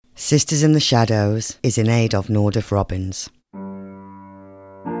Sisters in the Shadows is in aid of Nordoff Robbins.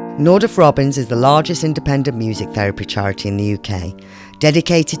 Nordoff Robbins is the largest independent music therapy charity in the UK,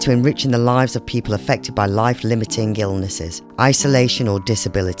 dedicated to enriching the lives of people affected by life-limiting illnesses, isolation or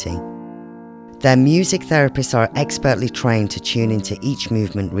disability. Their music therapists are expertly trained to tune into each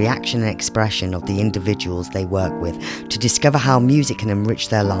movement, reaction and expression of the individuals they work with to discover how music can enrich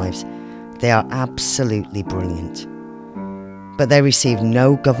their lives. They are absolutely brilliant. But they receive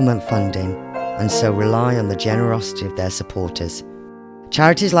no government funding and so rely on the generosity of their supporters.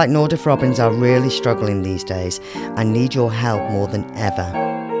 Charities like Nordoff Robbins are really struggling these days and need your help more than ever.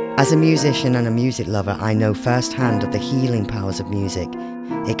 As a musician and a music lover, I know firsthand of the healing powers of music.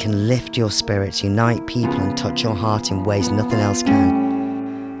 It can lift your spirits, unite people and touch your heart in ways nothing else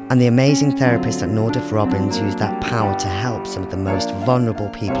can. And the amazing therapists at Nordoff Robbins use that power to help some of the most vulnerable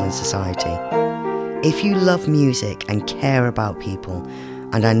people in society. If you love music and care about people,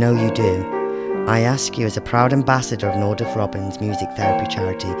 and I know you do, I ask you as a proud ambassador of Nordoff Robbins Music Therapy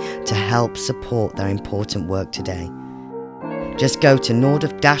Charity to help support their important work today. Just go to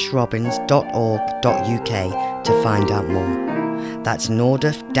nordoff-robbins.org.uk to find out more. That's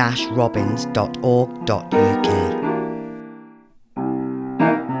nordoff-robbins.org.uk.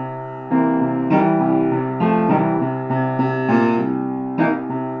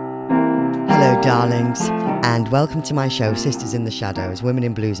 Hello darlings, and welcome to my show Sisters in the Shadows, Women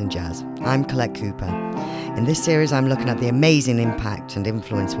in Blues and Jazz. I'm Colette Cooper. In this series I'm looking at the amazing impact and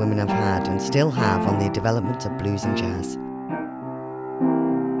influence women have had and still have on the development of blues and jazz.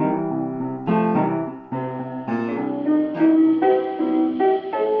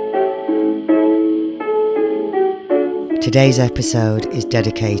 Today's episode is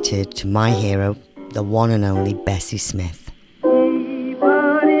dedicated to my hero, the one and only Bessie Smith.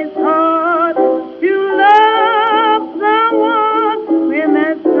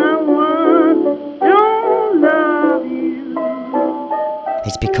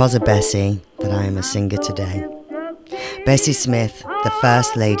 It's because of Bessie that I am a singer today. Bessie Smith, the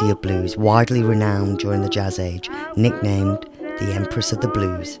First Lady of Blues, widely renowned during the Jazz Age, nicknamed the Empress of the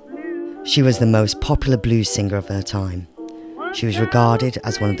Blues. She was the most popular blues singer of her time. She was regarded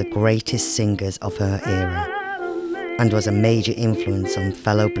as one of the greatest singers of her era and was a major influence on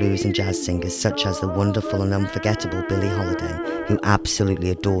fellow blues and jazz singers such as the wonderful and unforgettable Billie Holiday, who absolutely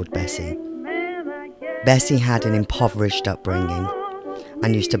adored Bessie. Bessie had an impoverished upbringing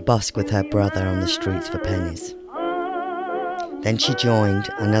and used to busk with her brother on the streets for pennies. Then she joined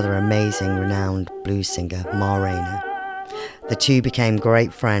another amazing, renowned blues singer, Ma Rainey. The two became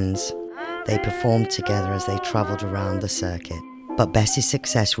great friends. They performed together as they travelled around the circuit. But Bessie's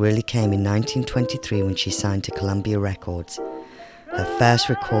success really came in 1923 when she signed to Columbia Records. Her first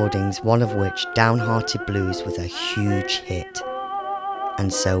recordings, one of which, Downhearted Blues, was a huge hit.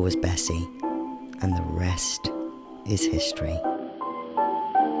 And so was Bessie. And the rest is history.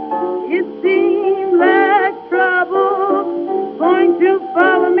 It seemed like trouble going to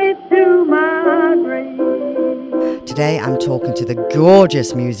follow me to my grave. Today I'm talking to the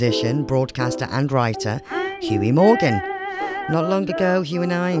gorgeous musician, broadcaster and writer, Hughie Morgan. Not long ago, Hugh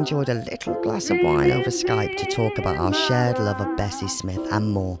and I enjoyed a little glass of wine over Skype to talk about our shared love of Bessie Smith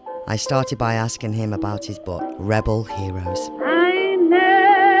and more. I started by asking him about his book, Rebel Heroes. I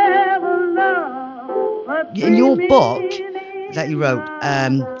never loved In your book that you wrote,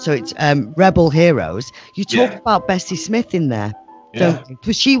 so it's Rebel Heroes, you talk about Bessie Smith in there. Yeah. So,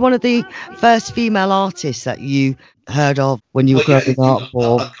 was she one of the first female artists that you heard of when you were growing up?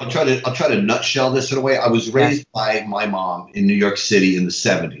 Or? I'll try to nutshell this in a way. I was raised by my mom in New York City in the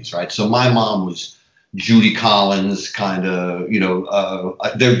 70s, right? So my mom was Judy Collins, kind of,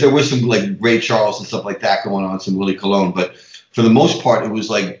 there was some like Ray Charles and stuff like that going on, some Willie Colon, but for the most part, it was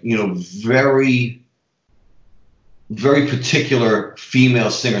like, very, very particular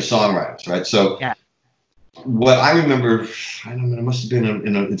female singer-songwriters, right? So what I remember, I don't know, it must have been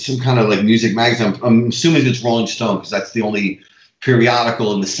in some kind of like music magazine. I'm assuming it's Rolling Stone because that's the only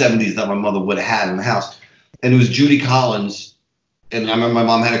periodical in the 70s that my mother would have had in the house. And it was Judy Collins. And I remember my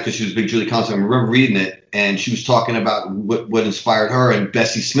mom had it because she was a big Judy Collins. I remember reading it and she was talking about what inspired her. And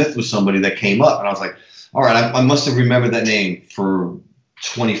Bessie Smith was somebody that came up. And I was like, all right, I must have remembered that name for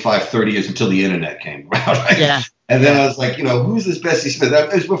 25, 30 years until the internet came around. Right? Yeah. And then I was like, who's this Bessie Smith?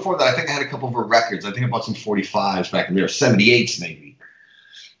 It was before that. I think I had a couple of her records. I think I bought some 45s back in there, 78s maybe.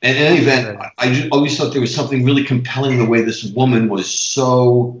 And in any event, I just always thought there was something really compelling in the way this woman was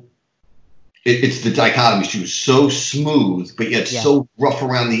so, it's the dichotomy. She was so smooth, but yet so rough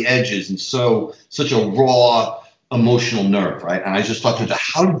around the edges and such a raw emotional nerve, right? And I just thought,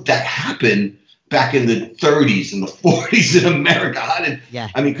 how did that happen back in the 30s and the 40s in America. How did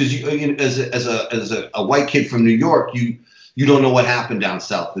I mean? Because as a white kid from New York, you don't know what happened down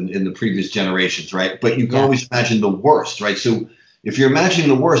south in the previous generations, right? But you can always imagine the worst, right? So if you're imagining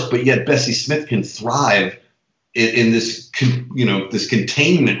the worst, but yet Bessie Smith can thrive in this, this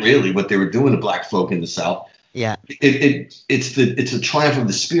containment, really, what they were doing to black folk in the South. Yeah, it's a triumph of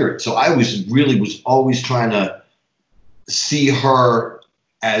the spirit. So I was always trying to see her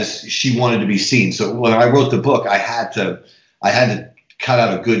as she wanted to be seen. So when I wrote the book, I had to cut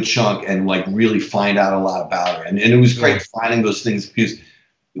out a good chunk and like really find out a lot about her. And it was great finding those things, because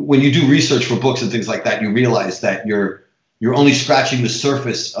when you do research for books and things like that, you realize that you're only scratching the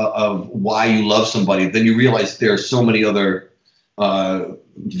surface of why you love somebody. Then you realize there are so many other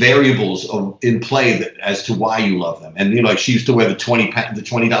variables in play as to why you love them. And like she used to wear the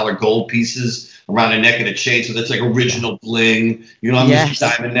 $20 gold pieces around her neck and a chain, so that's like original bling. I'm just a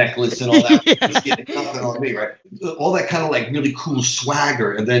diamond necklace and all that. Nothing on me, right? All that kind of like really cool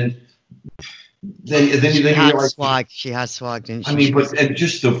swagger, and then you realize swag. She has swag, didn't she? I mean, and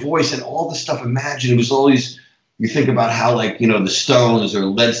just the voice and all the stuff. Imagine it was always. You think about how the Stones or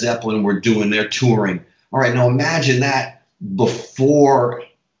Led Zeppelin were doing their touring. All right, now imagine that before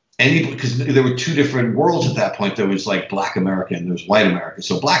anybody, because there were two different worlds at that point. There was like Black America and there was White America.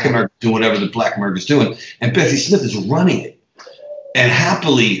 So Black America doing whatever the Black America's doing, and Bessie Smith is running it, and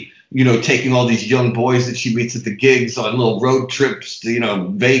happily, taking all these young boys that she meets at the gigs on little road trips to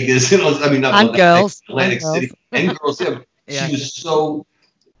Vegas, and girls, Atlantic City, and girls. She was so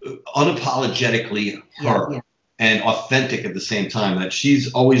unapologetically her. And authentic at the same time, that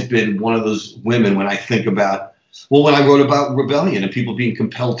she's always been one of those women. When I think about, when I wrote about rebellion and people being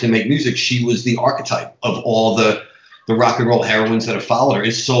compelled to make music, she was the archetype of all the rock and roll heroines that have followed her,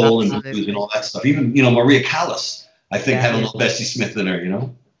 is soul and blues and all that stuff. Even, Maria Callas, I think, had a little Bessie Smith in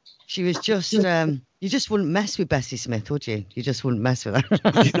her, She was just, you just wouldn't mess with Bessie Smith, would you? You just wouldn't mess with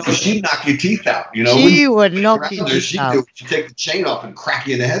her. She'd knock your teeth out, She would knock your teeth out. She'd take the chain off and crack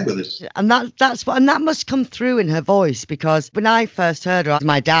you in the head with it. And that must come through in her voice, because when I first heard her, it was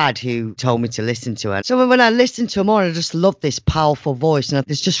my dad who told me to listen to her. So when I listened to her more, I just loved this powerful voice. And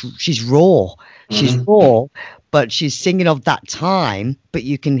she's raw. She's raw, but she's singing of that time, but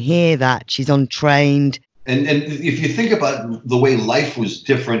you can hear that she's untrained. And if you think about the way life was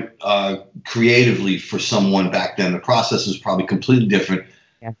different creatively for someone back then, the process was probably completely different.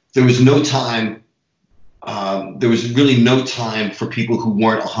 Yeah. There was no time. There was really no time for people who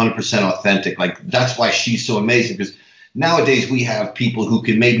weren't 100% authentic. Like, that's why she's so amazing, because nowadays we have people who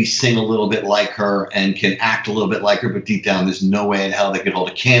can maybe sing a little bit like her and can act a little bit like her, but deep down there's no way in hell they could hold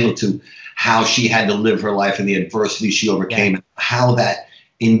a candle to how she had to live her life and the adversity she overcame, and how that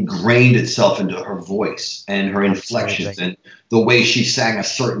ingrained itself into her voice and her inflections and the way she sang a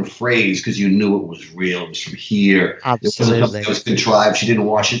certain phrase, because you knew it was real. It was from here. Absolutely. It wasn't something that was contrived. She didn't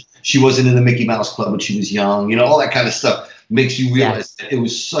wash it. She wasn't in the Mickey Mouse Club when she was young. All that kind of stuff makes you realize that it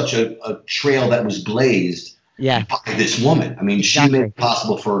was such a trail that was blazed by this woman. I mean, she made it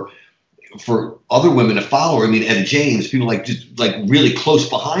possible for other women to follow her. I mean, Etta James, people really close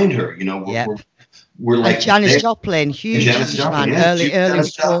behind her, We're like Janis Joplin, huge fan. Early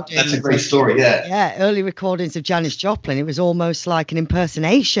recordings. That's a great story. Yeah, early recordings of Janis Joplin. It was almost like an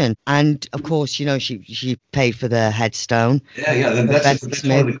impersonation, and of course, she paid for the headstone. Then that's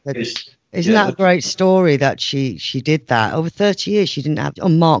Isn't that a great story that she did that? Over 30 years she didn't have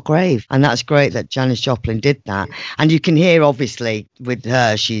on Mark Grave, and that's great that Janis Joplin did that. And you can hear, obviously, with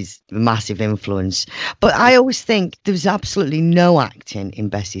her, she's a massive influence. But I always think there was absolutely no acting in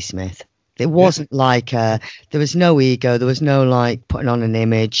Bessie Smith. It wasn't like there was no ego. There was no putting on an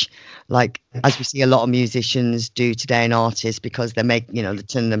image, as we see a lot of musicians do today, and artists, because they make they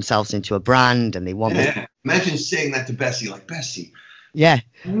turn themselves into a brand and they want. Yeah. Imagine saying that to Bessie, Bessie. Yeah.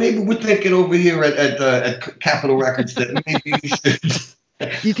 Maybe we're thinking over here at Capitol Records that maybe you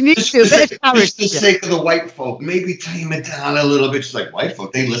should. You can use a bit of character. Just for the sake of the white folk, maybe tame it down a little bit. She's like, white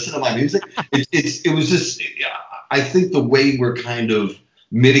folk, they listen to my music. It was just. I think the way we're kind of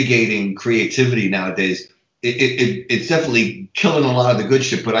mitigating creativity nowadays, it's definitely killing a lot of the good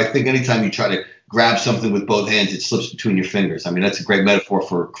shit. But I think anytime you try to grab something with both hands, it slips between your fingers. I mean, that's a great metaphor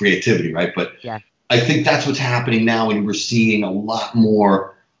for creativity, right? But I think that's what's happening now, and we're seeing a lot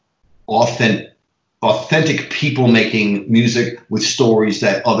more authentic people making music with stories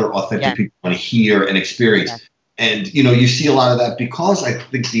that other authentic people want to hear and experience. And, you see a lot of that because I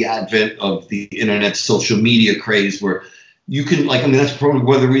think the advent of the internet social media craze, where you can, like, I mean, that's probably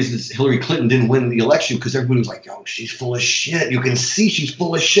one of the reasons Hillary Clinton didn't win the election, because everybody was like, "Oh, she's full of shit." You can see she's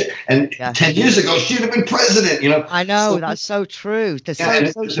full of shit. And 10 years ago, she'd have been president, you know? I know, that's so true.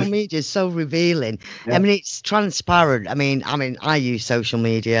 Social media is so revealing. I mean, it's transparent. I mean, I use social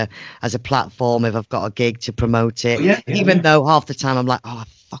media as a platform if I've got a gig to promote it. Even though half the time I'm like, oh, I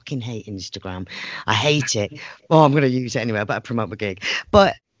fucking hate Instagram. I hate it. Well, I'm going to use it anyway. I better promote my gig.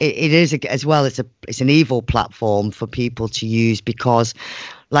 But it is as well. It's an evil platform for people to use because,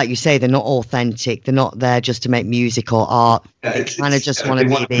 like you say, they're not authentic. They're not there just to make music or art. They kind of just want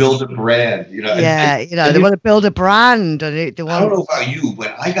to build a brand, you know. Yeah, they want to build a brand, and they want. I don't know about you, when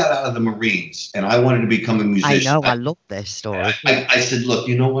I got out of the Marines and I wanted to become a musician. I know, I love this story. I said, look,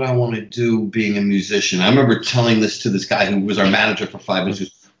 you know what I want to do, being a musician. I remember telling this to this guy who was our manager for 5 minutes. He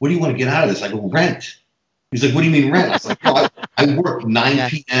goes, "What do you want to get out of this?" I go, "Rent." He's like, "What do you mean rent?" I was like, "No, I work 9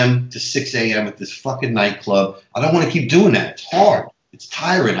 p.m. to 6 a.m. at this fucking nightclub. I don't want to keep doing that. It's hard. It's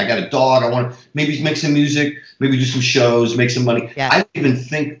tiring. I got a dog. I want to maybe make some music, maybe do some shows, make some money." Yeah. I didn't even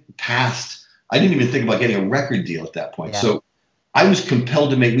think about getting a record deal at that point. Yeah. So I was compelled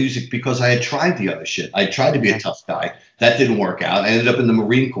to make music because I had tried the other shit. I tried to be a tough guy. That didn't work out. I ended up in the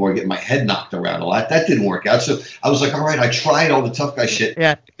Marine Corps getting my head knocked around a lot. That didn't work out. So I was like, all right, I tried all the tough guy shit.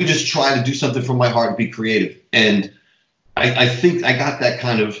 Yeah. I just try to do something from my heart and be creative. And I think I got that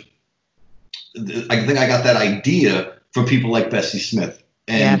idea from people like Bessie Smith.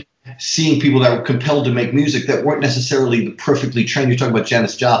 And seeing people that were compelled to make music that weren't necessarily the perfectly trained. You're talking about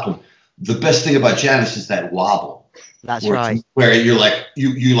Janis Joplin. The best thing about Janis is that wobble. That's right. Where you're like,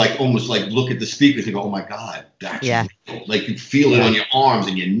 you like almost like look at the speakers and go, "Oh my God, that's real." Like you feel it on your arms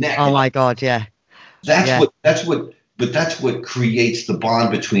and your neck. Oh my God, yeah. That's what creates the bond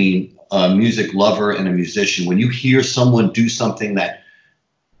between a music lover and a musician. When you hear someone do something that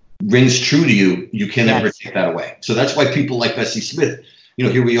rings true to you, you can never take that away. So that's why people like Bessie Smith, you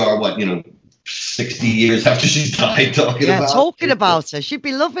know, here we are, 60 years after she's died, talking about her. She'd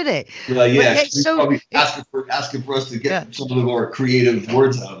be loving it. She's probably asking for us to get some of the more creative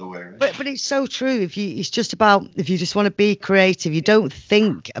words out of the way. Right? But it's so true. If you just want to be creative, you don't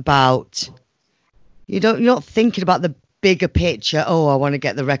think about. You're not thinking about the bigger picture. Oh, I want to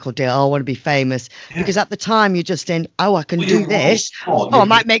get the record deal. Oh, I want to be famous. Because at the time you're just in, I can do this. I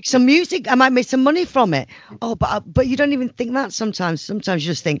might make some music. I might make some money from it. Oh, but you don't even think that sometimes. Sometimes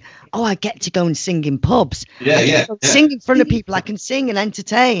you just think, I get to go and sing in pubs. Sing in front of people. I can sing and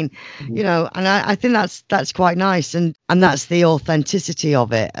entertain, you know, and I think that's quite nice. And that's the authenticity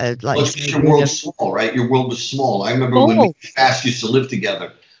of it. Your world's small, right? Your world was small. I remember when we fast used to live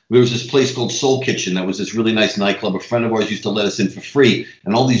together. There was this place called Soul Kitchen that was this really nice nightclub. A friend of ours used to let us in for free,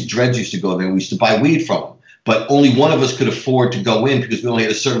 and all these dreads used to go there. We used to buy weed from them, but only one of us could afford to go in because we only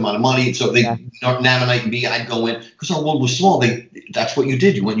had a certain amount of money. So Namanite and me, I'd go in because our world was small. That's what you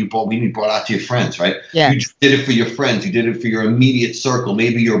did. You went, you brought out to your friends, right? Yeah. You did it for your friends. You did it for your immediate circle,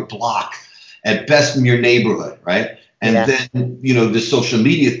 maybe your block, at best in your neighborhood, right? And then, you know, the social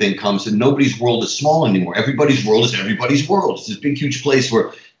media thing comes and nobody's world is small anymore. Everybody's world is everybody's world. It's this big, huge place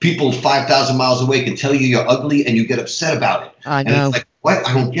where people 5,000 miles away can tell you you're ugly and you get upset about it. I know. And it's like, what?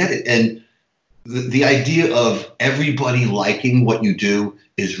 I don't get it. And the idea of everybody liking what you do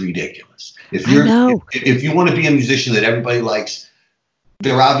is ridiculous. If you want to be a musician that everybody likes,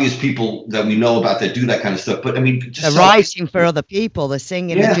 there are obvious people that we know about that do that kind of stuff. But I mean, they're writing for other people. They're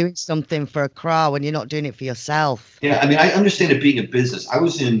singing and doing something for a crowd when you're not doing it for yourself. Yeah, I mean, I understand it being a business. I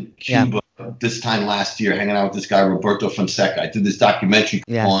was in Cuba this time last year, hanging out with this guy, Roberto Fonseca. I did this documentary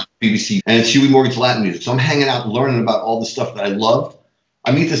on BBC, and it's Huey Morgan's Latin music. So I'm hanging out, learning about all the stuff that I loved.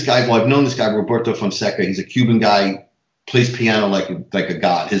 I meet this guy. Well, I've known this guy, Roberto Fonseca. He's a Cuban guy, plays piano like a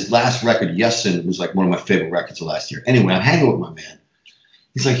god. His last record, Yesin, was like one of my favorite records of last year. Anyway, I'm hanging with my man.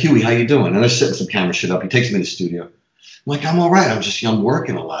 He's like, "Huey, how you doing?" And they're setting some camera shit up. He takes me to the studio. I'm like, "I'm all right. I'm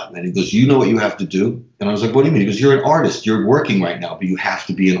working a lot." And then he goes, "You know what you have to do?" And I was like, "What do you mean?" He goes, "You're an artist. You're working right now, but you have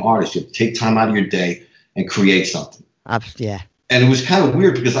to be an artist. You have to take time out of your day and create something." Yeah. And it was kind of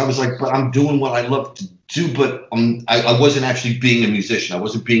weird because I was like, "But I'm doing what I love to do, but I wasn't actually being a musician. I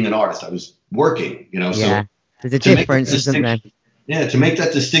wasn't being an artist. I was working, you know." Yeah. So there's a difference, isn't there? Yeah. To make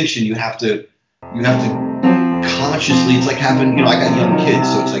that distinction, you have to consciously, it's like having, you know, I got young kids,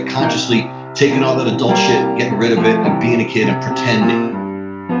 so it's like consciously taking all that adult shit, getting rid of it, and being a kid and pretending.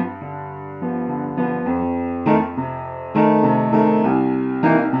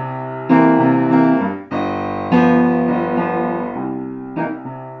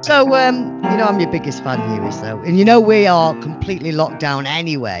 So, I'm your biggest fan, Huey, so, and we are completely locked down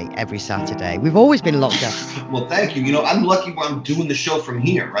anyway every Saturday. We've always been locked down. Well, thank you. I'm lucky where I'm doing the show from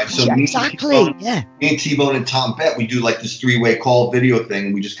here, right? So Yeah, me exactly, yeah. Me and T-Bone and Tom Bett, we do like this 3-way call video thing,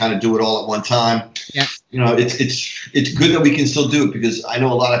 and we just kind of do it all at one time. Yeah. It's good that we can still do it, because I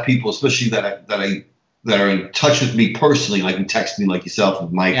know a lot of people, especially that are in touch with me personally, like who text me like yourself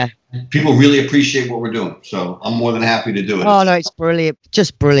and Mike. Yeah. People really appreciate what we're doing, so I'm more than happy to do it. Oh no, it's brilliant,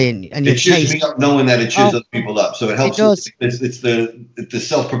 just brilliant, and it cheers me up knowing that it cheers other people up. So it helps. It does. It's the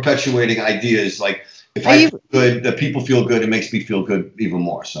self-perpetuating idea is like, if I feel good, that people feel good, it makes me feel good even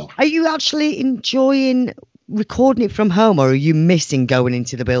more. So are you actually enjoying recording it from home, or are you missing going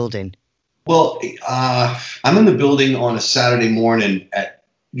into the building? Well, I'm in the building on a Saturday morning at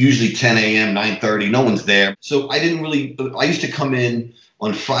usually 10 a.m., 9:30. No one's there, so I used to come in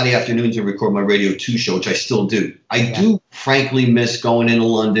on Friday afternoons and record my Radio 2 show, which I still do. I do frankly miss going into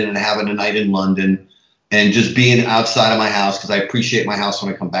London and having a night in London and just being outside of my house, because I appreciate my house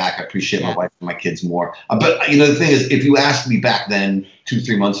when I come back. I appreciate my wife and my kids more. But, the thing is, if you asked me back then,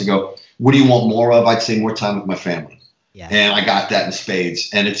 2-3 months ago, what do you want more of? I'd say more time with my family. Yeah. And I got that in spades.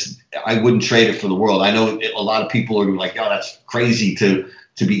 And I wouldn't trade it for the world. I know a lot of people are like, oh, that's crazy to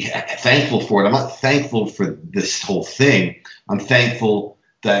be thankful for it. I'm not thankful for this whole thing. I'm thankful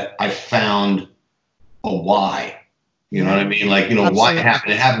that I found a why. You know what I mean? Like, why it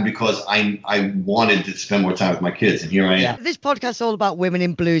happened. It happened because I wanted to spend more time with my kids, and here I am. Yeah. This podcast is all about women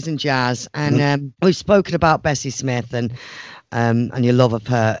in blues and jazz, and we've spoken about Bessie Smith and your love of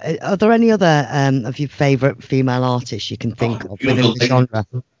her. Are there any other of your favourite female artists you can think of within the genre?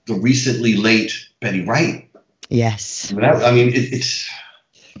 The recently late Betty Wright. Yes. It's...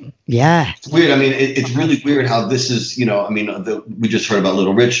 Yeah, it's weird. It's really weird how this is, we just heard about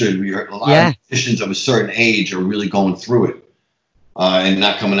Little Richard. We heard a lot of musicians of a certain age are really going through it and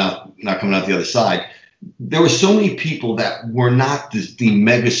not coming out the other side. There were so many people that were not the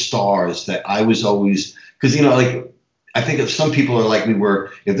mega stars that I was always, because, I think if some people are like me,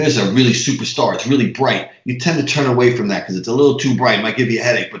 where if there's a really superstar, it's really bright, you tend to turn away from that because it's a little too bright. It might give you a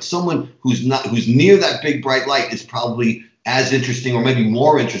headache. But someone who's near that big bright light is probably as interesting, or maybe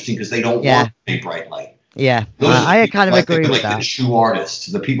more interesting, because they don't want a bright light. Yeah, I kind of agree with that. The true artists,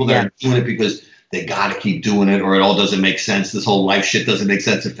 the people that are doing it because they got to keep doing it, or it all doesn't make sense. This whole life shit doesn't make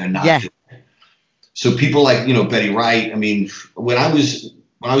sense if they're not doing it. So people like, Betty Wright. When I was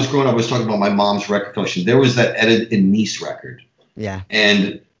growing up, I was talking about my mom's record collection. There was that Etta and Niece record. Yeah.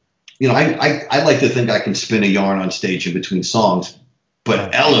 And, I like to think I can spin a yarn on stage in between songs.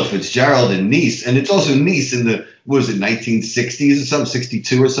 But Ella Fitzgerald and Niece, and it's also Niece in the, 1960s or something,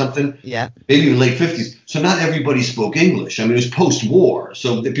 62 or something? Yeah. Maybe even late 50s. So not everybody spoke English. It was post-war,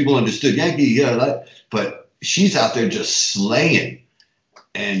 so the people understood Yankee, but she's out there just slaying.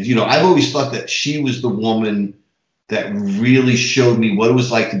 And, I've always thought that she was the woman that really showed me what it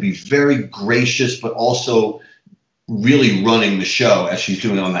was like to be very gracious, but also really running the show as she's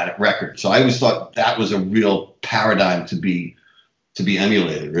doing on that record. So I always thought that was a real paradigm to be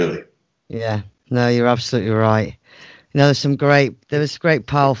emulated, really. Yeah, no, you're absolutely right. There was great,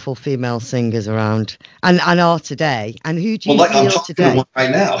 powerful female singers around, and are today. And who do you feel today? One right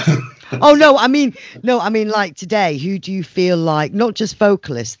now. Oh no, like today. Who do you feel like? Not just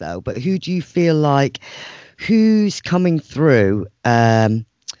vocalists though, but who do you feel like? Who's coming through?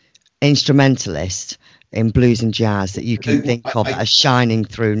 Instrumentalist in blues and jazz that you can think of as shining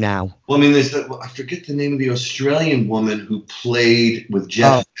through now? Well, there's I forget the name of the Australian woman who played with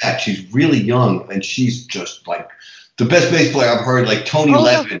Jeff Beck. She's really young, and she's just like the best bass player I've heard, like Tony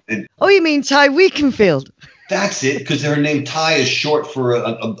Levin. You mean Ty Weakenfield? That's it, because her name Ty is short for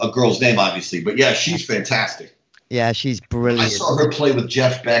a girl's name, obviously. But yeah, she's fantastic. Yeah, she's brilliant. I saw her play with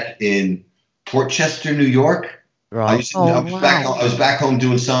Jeff Beck in Portchester, New York. Right. I was back home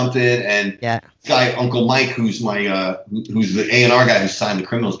doing something, and this guy, Uncle Mike, who's who's the A&R guy who signed the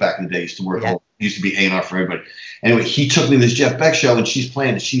Criminals back in the day, used to work. Used to be A&R for everybody. Anyway, he took me to this Jeff Beck show, and she's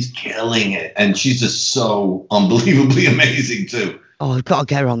playing, and she's killing it, and she's just so unbelievably amazing too. Oh, I've got to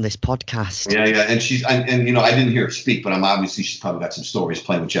get her on this podcast. Yeah, and she's and I didn't hear her speak, but obviously she's probably got some stories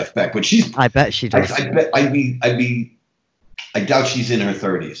playing with Jeff Beck. But I bet she does. I doubt she's in her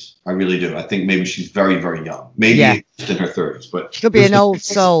 30s. I really do. I think maybe she's very, very young. Maybe just in her 30s. But she could be an old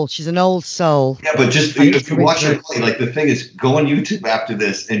soul. She's an old soul. Yeah, but just if you watch her play, like the thing is, go on YouTube after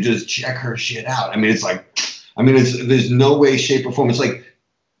this and just check her shit out. It's like, there's no way, shape, or form. It's like,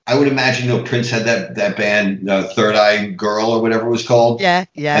 I would imagine, Prince had that band, Third Eye Girl or whatever it was called. Yeah.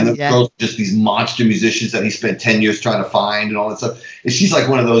 And the girls, just these monster musicians that he spent 10 years trying to find and all that stuff. And she's like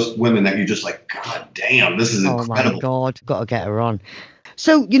one of those women that you're just like, God damn, this is incredible. Oh my God, got to get her on.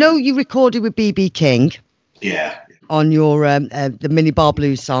 So, you recorded with B.B. King Yeah. on your the Minibar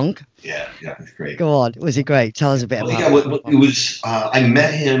Blues song. Yeah, it's great. Go on. Was it great? Tell us a bit about it. It was, I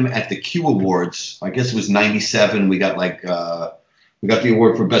met him at the Q Awards. I guess it was 97. We got we got the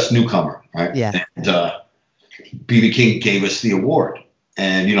award for Best Newcomer, right? Yeah. And B.B. King gave us the award.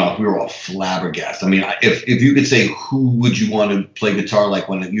 And, we were all flabbergasted. I mean, if you could say, who would you want to play guitar like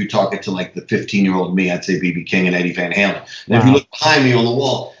when you're talking to like the 15-year-old me, I'd say B.B. King and Eddie Van Halen. And if you look behind me on the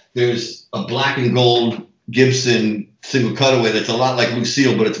wall, there's a black and gold Gibson single cutaway that's a lot like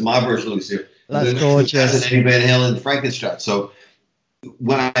Lucille, but it's my version of Lucille. That's gorgeous. Eddie Van Halen, Frankenstein. So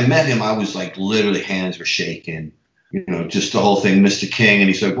when I met him, I was like, literally hands were shaking. Just the whole thing, Mr. King. And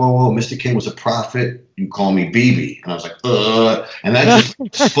he said, whoa, Mr. King was a prophet. You call me BB. And I was like, And that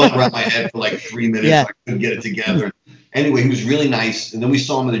just spun around my head for like 3 minutes. Yeah. I couldn't get it together. Anyway, he was really nice. And then we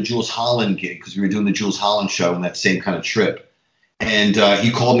saw him at a Jules Holland gig because we were doing the Jules Holland show in that same kind of trip. And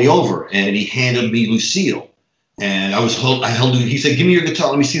he called me over and he handed me Lucille. And I held it. He said, give me your guitar.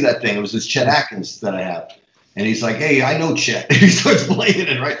 Let me see that thing. It was this Chet Atkins that I have. And he's like, hey, I know Chet. And he starts playing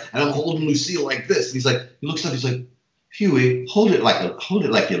it, right? And I'm holding Lucille like this. And he's like, he looks up, he's like, Huey, hold it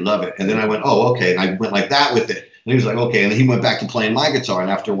like you love it. And then I went, oh, okay. And I went like that with it. And he was like, okay. And then he went back to playing my guitar. And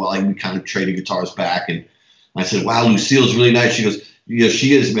after a while, we kind of traded guitars back. And I said, wow, Lucille's really nice. She goes, yeah,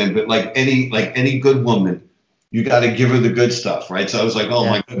 she is, man. But like any good woman, you got to give her the good stuff, right? So I was like, oh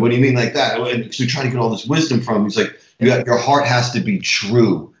my God, what do you mean like that? And so trying to get all this wisdom from him. He's like, your heart has to be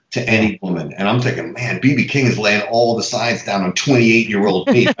true to any woman. And I'm thinking, man, B.B. King is laying all the sides down on 28-year-old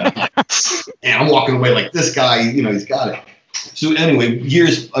me. And I'm walking away like this guy, he's got it. So anyway,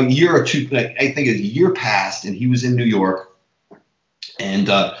 a year or two, I think a year passed and he was in New York and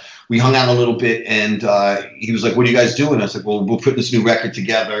we hung out a little bit and he was like, what are you guys doing? I said, well, we'll put this new record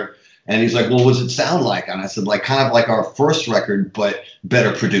together. And he's like, well, what does it sound like? And I said, like, kind of like our first record, but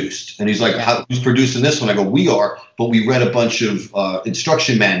better produced. And he's like, who's producing this one? I go, we are, but we read a bunch of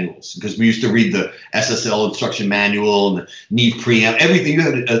instruction manuals because we used to read the SSL instruction manual and the Neve preamp, everything. You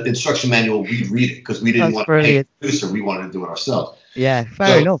had an instruction manual, we'd read it because we didn't want to pay a producer. We wanted to do it ourselves. Yeah,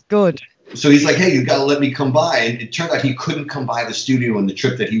 fair enough. Good. So he's like, hey, you got to let me come by. And it turned out he couldn't come by the studio on the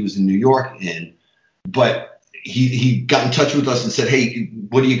trip that he was in New York in, but he got in touch with us and said, hey,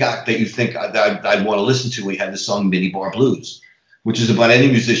 what do you got that you think I'd want to listen to? We had the song Minibar Blues, which is about any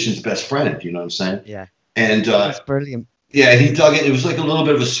musician's best friend. You know what I'm saying? Yeah. And that's brilliant. Yeah, and he dug it. It was like a little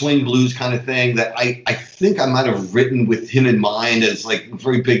bit of a swing blues kind of thing that I think I might have written with him in mind as like a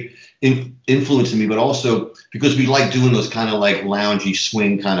very big influence in me, but also because we like doing those kind of like loungy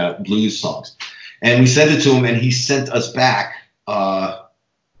swing kind of blues songs. And we sent it to him and he sent us back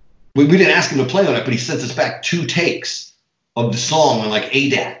we didn't ask him to play on it, but he sent us back 2 takes of the song on like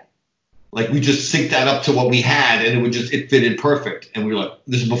ADAT. Like we just synced that up to what we had and it fit in perfect. And we were like,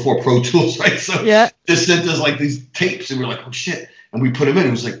 this is before Pro Tools, right? So just sent us like these tapes and we were like, oh shit. And we put them in.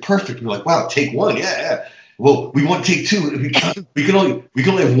 It was like perfect. We were like, wow, take 1. Yeah. Well, we want take 2. We can only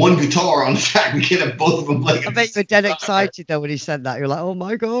have one guitar on the track. We can't have both of them playing. I bet you were dead excited though when he said that. You're like, oh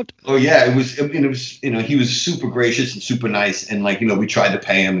my God. Oh yeah, it was. He was super gracious and super nice, and like we tried to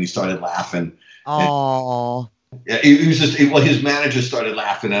pay him, and he started laughing. Oh. Yeah, it was just his manager started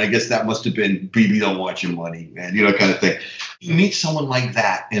laughing, and I guess that must have been BB don't want your money, man, kind of thing. You meet someone like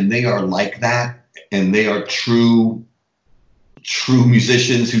that, and they are like that, and they are true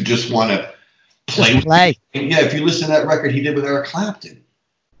musicians who just want to play. Yeah, if you listen to that record he did with Eric Clapton,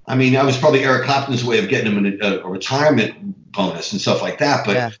 I mean, that was probably Eric Clapton's way of getting him a retirement bonus and stuff like that.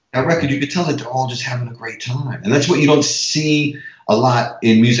 But that record, you could tell that they're all just having a great time, and that's what you don't see a lot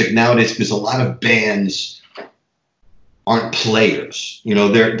in music nowadays because a lot of bands aren't players.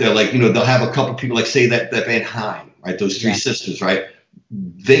 They're like, they'll have a couple people like say that band Haim, right? Those 3 sisters, right?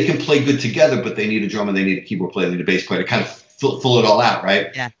 They can play good together, but they need a drummer, they need a keyboard player, they need a bass player to kind of fill it all out,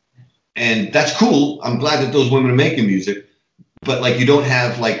 right? Yeah. And that's cool. I'm glad that those women are making music, but like you don't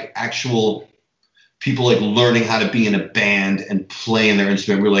have like actual people like learning how to be in a band and playing their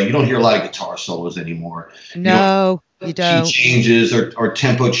instrument. We're like, you don't hear a lot of guitar solos anymore. No, you don't. Key changes or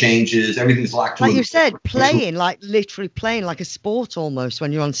tempo changes. Everything's locked. Like you said, playing, like literally playing like a sport almost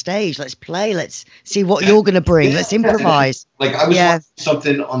when you're on stage. Let's play. Let's see what you're going to bring. Let's improvise. Like I was watching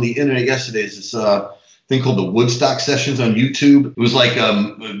something on the internet yesterday. It's this thing called the Woodstock Sessions on YouTube. It was like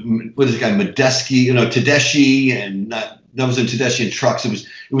what is the guy Medeski, Tedeschi, and that was in Tedeschi and Trucks. It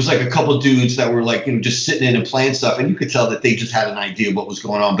was like a couple of dudes that were like just sitting in and playing stuff, and you could tell that they just had an idea of what was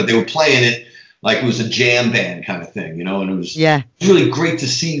going on, but they were playing it like it was a jam band kind of thing, and it was really great to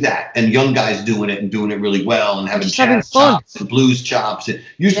see that, and young guys doing it and doing it really well and having jazz chops and blues chops, and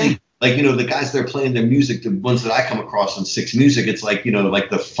usually like, you know, the guys that are playing their music, the ones that I come across on Six Music, it's like, you know, like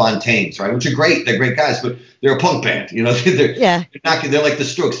the Fontaines, right? Which are great. They're great guys, but they're a punk band. You know, they're like the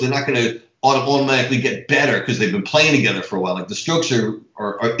Strokes. They're not going to automatically get better because they've been playing together for a while. Like the Strokes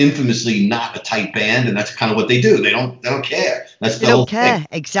are infamously not a tight band, and that's kind of what they do. They don't care. That's the whole thing.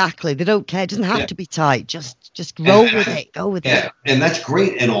 Exactly. They don't care. It doesn't have to be tight. Just roll with it. Go with it. And that's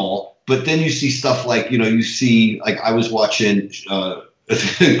great and all. But then you see stuff like, you know, you see, like I was watching a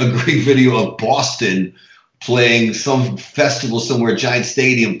great video of Boston playing some festival somewhere, Giant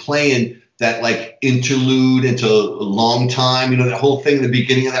Stadium, playing that like interlude into a long time, you know, that whole thing at the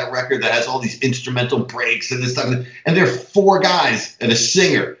beginning of that record that has all these instrumental breaks and this stuff. And there are 4 guys and a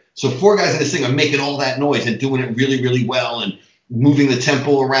singer. So 4 guys and a singer making all that noise and doing it really, really well and moving the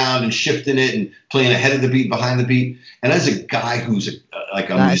tempo around and shifting it and playing ahead of the beat, behind the beat. And as a guy who's a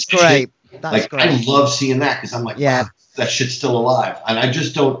musician, great. That's great. I love seeing that because I'm like, wow, that shit's still alive. And I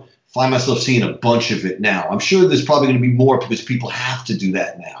just don't find myself seeing a bunch of it now. I'm sure there's probably going to be more because people have to do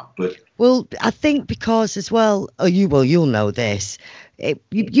that now. But well, I think because as well, you'll know this. You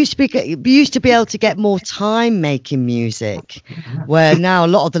used to be able to get more time making music, where now a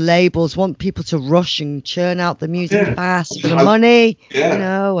lot of the labels want people to rush and churn out the music fast for the money. You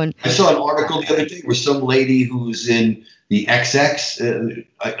know, and I saw an article the other day where some lady who's in the XX,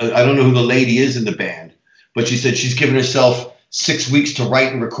 I don't know who the lady is in the band, but she said she's given herself 6 weeks to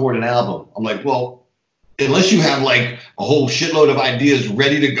write and record an album. I'm like, well, unless you have like a whole shitload of ideas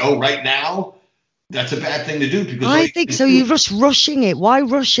ready to go right now, that's a bad thing to do. Because I think so. You're just rushing it. Why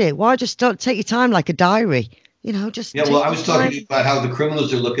rush it? Why just don't take your time like a diary? You know, just I was talking about how the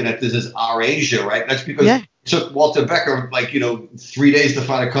criminals are looking at this as our Asia, right? That's because it took Walter Becker like 3 days to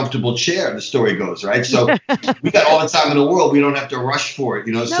find a comfortable chair. The story goes, right? So we got all the time in the world. We don't have to rush for it,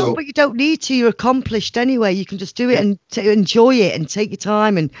 No, but you don't need to. You're accomplished anyway. You can just do it and enjoy it and take your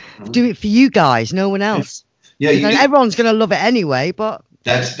time and do it for you guys, no one else. Yeah, everyone's going to love it anyway. But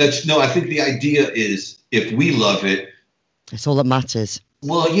that's no. I think the idea is if we love it, it's all that matters.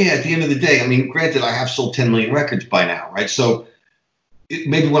 Well, yeah, at the end of the day, I mean, granted, I have sold 10 million records by now, right? So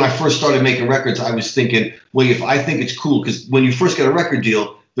maybe when I first started making records, I was thinking, well, if I think it's cool, because when you first get a record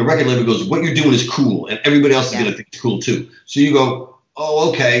deal, the record label goes, what you're doing is cool, and everybody else is going to think it's cool too. So you go,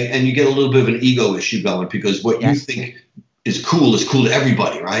 oh, okay, and you get a little bit of an ego issue going because what you think is cool to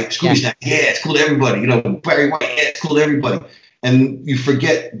everybody, right? Scrooge, it's cool to everybody. You know, Barry White, it's cool to everybody. And you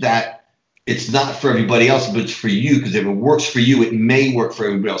forget that it's not for everybody else, but it's for you. Because if it works for you, it may work for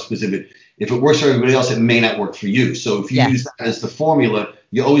everybody else. Because if it works for everybody else, it may not work for you. So if you use that as the formula,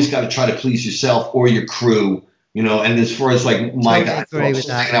 you always got to try to please yourself or your crew. You know, and as far as like my guys, I'm just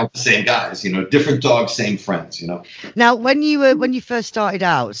hanging out with the same guys. You know, different dogs, same friends. You know. Now, when you first started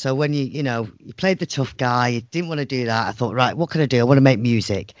out, so when you played the tough guy, you didn't want to do that. I thought, right, what can I do? I want to make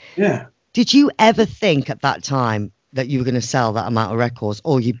music. Yeah. Did you ever think at that time that you were going to sell that amount of records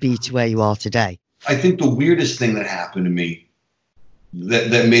or you'd be to where you are today? I think the weirdest thing that happened to me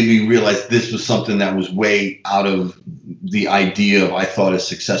that made me realize this was something that was way out of the idea of I thought a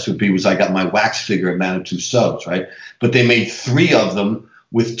success would be was I got my wax figure at Manitou Subs, right? But they made 3 of them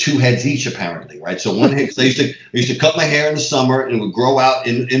with 2 heads each, apparently, right? So one head, I used to cut my hair in the summer and it would grow out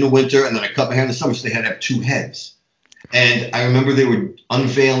in the winter, and then I cut my hair in the summer, so they had to have 2 heads. And I remember they were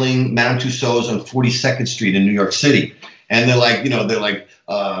unveiling Manitou Subs on 42nd Street in New York City. And they're like, Kareem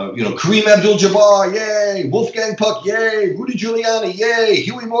Abdul-Jabbar, yay, Wolfgang Puck, yay, Rudy Giuliani, yay,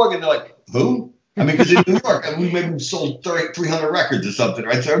 Huey Morgan. They're like, who? I mean, because in New York, we maybe sold 300 records or something,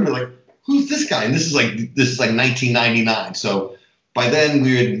 right? So everybody's like, who's this guy? And this is like 1999. So by then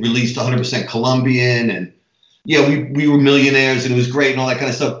we had released 100% Colombian, and we were millionaires, and it was great and all that kind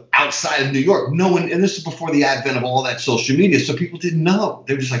of stuff outside of New York. No one, and this is before the advent of all that social media, so people didn't know.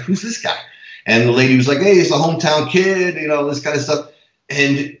 They were just like, who's this guy? And the lady was like, hey, he's a hometown kid, this kind of stuff.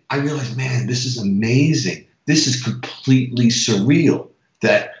 And I realized, man, this is amazing. This is completely surreal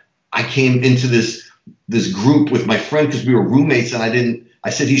that I came into this group with my friend because we were roommates, and I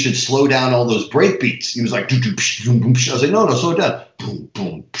said he should slow down all those break beats. He was like, I was like, no, slow it down. Boom,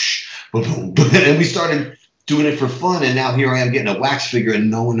 boom, boom, boom. And we started doing it for fun, and now here I am getting a wax figure, and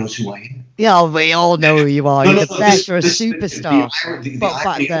no one knows who I am. Yeah, we all know who you are. You're the best. You're a superstar. The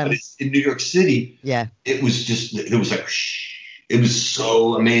irony of it in New York City, it was like, it was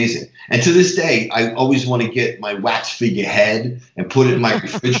so amazing. And to this day, I always want to get my wax figure head and put it in my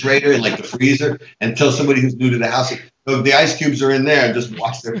refrigerator and like the freezer and tell somebody who's new to the house, oh, the ice cubes are in there, and just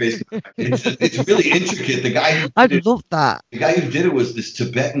watch their face. It's really intricate. I'd love that. The guy who did it was this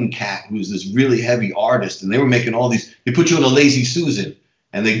Tibetan cat who was this really heavy artist, and they were making all these. They put you in a Lazy Susan,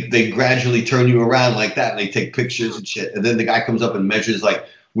 and they gradually turn you around like that, and they take pictures and shit. And then the guy comes up and measures like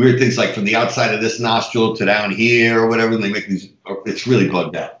weird things like from the outside of this nostril to down here or whatever. And they make these. It's really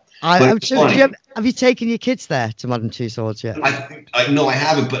bugged out. But have you taken your kids there to Modern Two Swords yet? No, I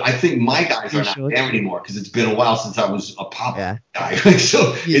haven't. But I think my guys are not there anymore because it's been a while since I was a pop guy.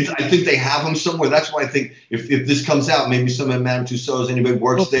 So I think they have them somewhere. That's why I think if this comes out, maybe some of Madame Tussauds, anybody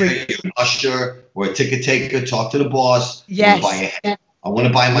works there, you're an usher or a ticket taker, talk to the boss. Yes. I want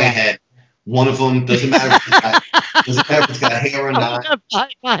to buy my head. One of them doesn't matter if it's got hair or not.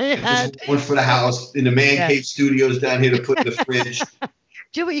 One for the house in the Man Cave Studios down here to put in the fridge.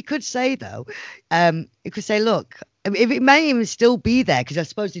 Do you know what you could say though? You could say, look, if it may even still be there, because I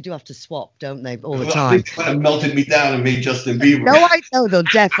suppose they do have to swap, don't they, all the time? They kind of melted me down and made Justin Bieber. No, I know they'll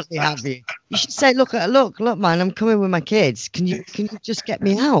definitely have you. You should say, look, man, I'm coming with my kids. Can you just get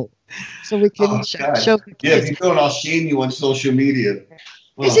me out so we can show the kids? Yeah, if you don't, I'll shame you on social media.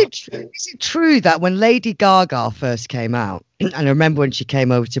 Is it true that when Lady Gaga first came out, and I remember when she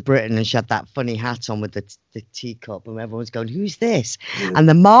came over to Britain and she had that funny hat on with the teacup and everyone's going, who's this? Yeah. And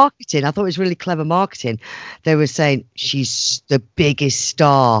the marketing, I thought it was really clever marketing. They were saying she's the biggest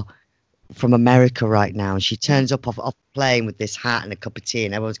star from America right now. And she turns up off the plane with this hat and a cup of tea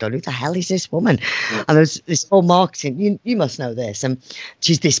and everyone's going, who the hell is this woman? Yeah. And there's this whole marketing. You must know this. And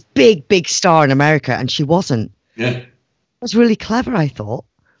she's this big star in America and she wasn't. Yeah. It was really clever, I thought.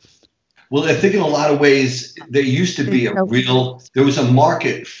 Well, I think in a lot of ways, there used to be there was a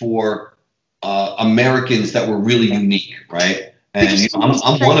market for Americans that were really unique, right? And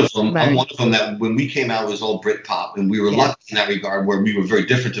I'm one of them. I'm one of them that when we came out, it was all Britpop, and we were lucky in that regard, where we were very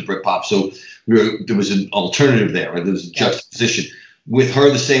different to Britpop. So there was an alternative there, right? There was a juxtaposition. With her,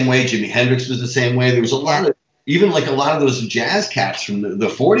 the same way. Jimi Hendrix was the same way. There was a lot of, even like a lot of those jazz cats from the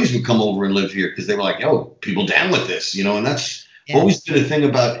 40s would come over and live here because they were like, yo, people down with this, and that's always been a thing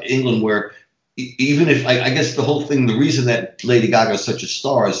about England where even if I guess the whole thing, the reason that Lady Gaga is such a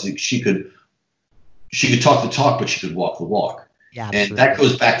star is that she could talk the talk, but she could walk the walk. Yeah, and that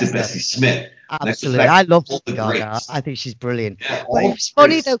goes back to Bessie Smith. Absolutely. I love Lady Gaga. I think she's brilliant. Yeah, but it's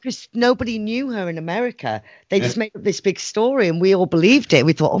funny though, because nobody knew her in America. They just made up this big story and we all believed it.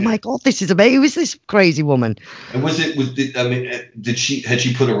 We thought, oh my God, this is amazing. Who is this crazy woman? And had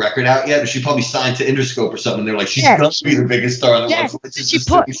she put a record out yet? She probably signed to Interscope or something. They're like, she's going to be the biggest star in the world. She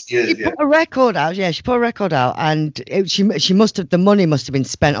put a record out. Yeah, she put a record out and she must have, the money must have been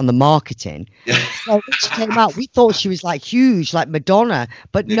spent on the marketing. Yeah. So when she came out, we thought she was like huge, like Madonna,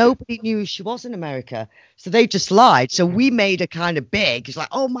 but nobody knew who she was in America, so they just lied. So we made her kind of big. It's like,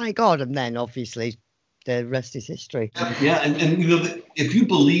 oh my God, and then obviously the rest is history. Yeah, and if you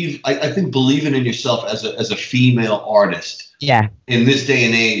believe, I think believing in yourself as a female artist, in this day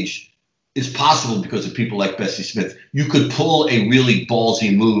and age, is possible because of people like Bessie Smith. You could pull a really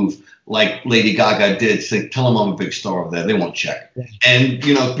ballsy move like Lady Gaga did. Say, tell them I'm a big star over there. They won't check. Yeah. And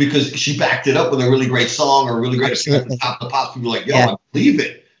because she backed it up with a really great song or a really great at the top of the pops, people were like, yo, I believe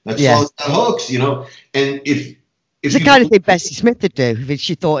it. That song's got hooks, and if it's the kind of thing Bessie Smith would do if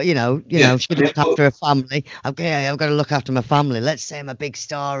she thought, she would look after her family. Okay, I've got to look after my family. Let's say I'm a big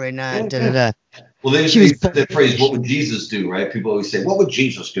star in da-da-da. Well, they said that phrase, what would Jesus do, right? People always say, what would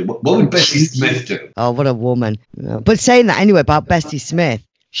Jesus do? What would Bessie Smith do? Oh, what a woman. But saying that anyway about Bessie Smith,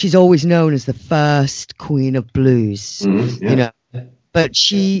 she's always known as the first queen of blues, But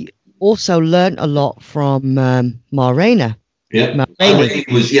she also learned a lot from Ma Rainey. Yeah, Ma Rainey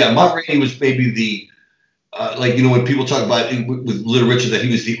was maybe the, when people talk about with Little Richard that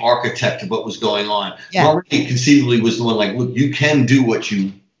he was the architect of what was going on. Yeah. Ma Rainey conceivably was the one like, look, you can do what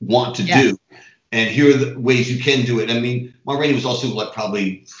you want to do, and here are the ways you can do it. I mean, Ma Rainey was also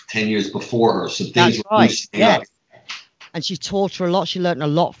probably 10 years before her, so things were loosening up. And she taught her a lot. She learned a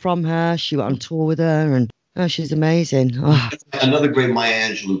lot from her. She went on tour with her, and she's amazing. Oh. Another great Maya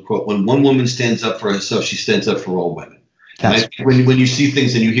Angelou quote: "When one woman stands up for herself, she stands up for all women." When you see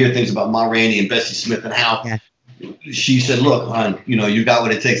things and you hear things about Ma Rainey and Bessie Smith and how she said, look, hon, you got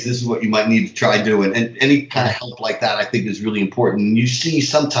what it takes. This is what you might need to try doing. And any kind of help like that, I think, is really important. And you see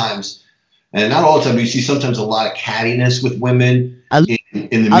sometimes, and not all the time, but you see sometimes a lot of cattiness with women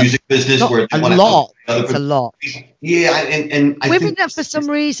in the music business. Where they want to help it's a lot. Yeah, and I women that for some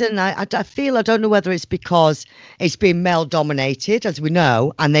reason, I feel, I don't know whether it's because it's been male dominated, as we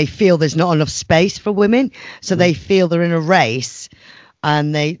know, and they feel there's not enough space for women, so they feel they're in a race,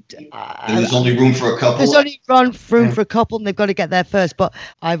 and there's only room for a couple. There's only room for a couple, and they've got to get there first. But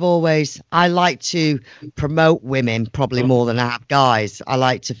I like to promote women probably more than I have guys. I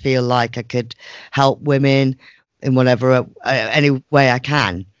like to feel like I could help women in whatever any way I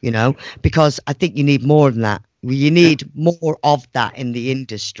can, because I think you need more than that. You need more of that in the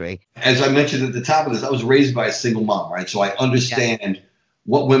industry. As I mentioned at the top of this, I was raised by a single mom, right? So I understand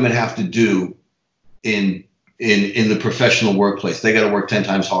what women have to do in the professional workplace. They got to work 10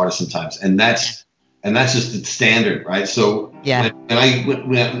 times harder sometimes, and that's just the standard, right? So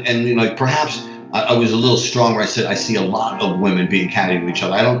perhaps I was a little stronger. I said I see a lot of women being catty to each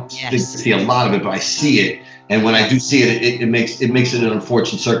other. I don't see a lot of it, but I see it. And when I do see it, it makes it an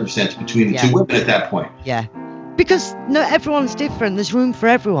unfortunate circumstance between the two women at that point. Yeah. Because no, everyone's different. There's room for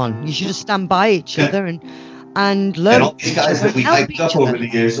everyone. You should just stand by each other and learn. And all these guys that we hyped up over the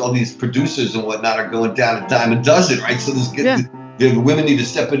years, all these producers and whatnot, are going down a dime a dozen, right? So the women need to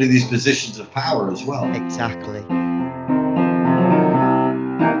step into these positions of power as well. Exactly.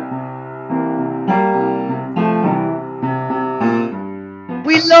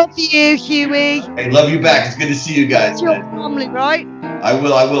 We love you, Huey. I love you back. It's good to see you guys. It's your family, right? I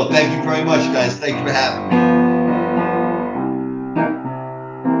will. Thank you very much, guys. Thank you for having me.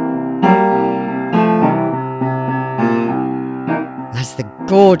 That's the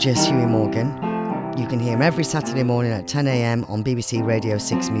gorgeous Huey Morgan. You can hear him every Saturday morning at 10 a.m. on BBC Radio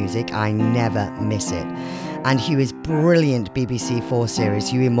 6 Music. I never miss it. And Huey's brilliant BBC 4 series,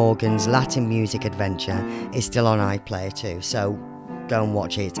 Huey Morgan's Latin Music Adventure, is still on iPlayer too. So go and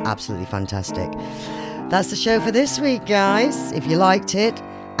watch it. It's absolutely fantastic. That's the show for this week, guys. If you liked it,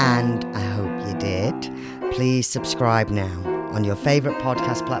 and I hope you did, please subscribe now on your favourite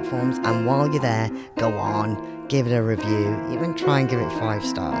podcast platforms. And while you're there, go on, give it a review. Even try and give it 5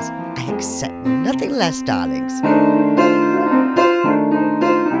 stars. I accept nothing less, darlings.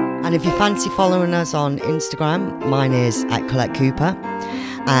 And if you fancy following us on Instagram, mine is at Colette Cooper.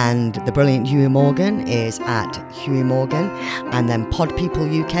 And the brilliant Huey Morgan is at Huey Morgan. And then Pod People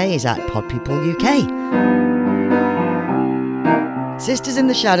UK is at Pod People UK. Sisters in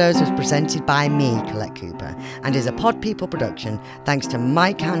the Shadows was presented by me, Colette Cooper, and is a Pod People production thanks to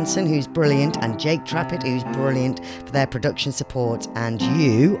Mike Hansen, who's brilliant, and Jake Trappett, who's brilliant, for their production support, and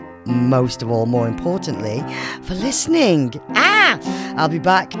you, most of all, more importantly, for listening. I'll be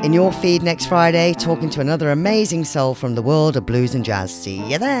back in your feed next Friday talking to another amazing soul from the world of blues and jazz. See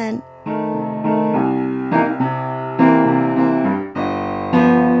you then.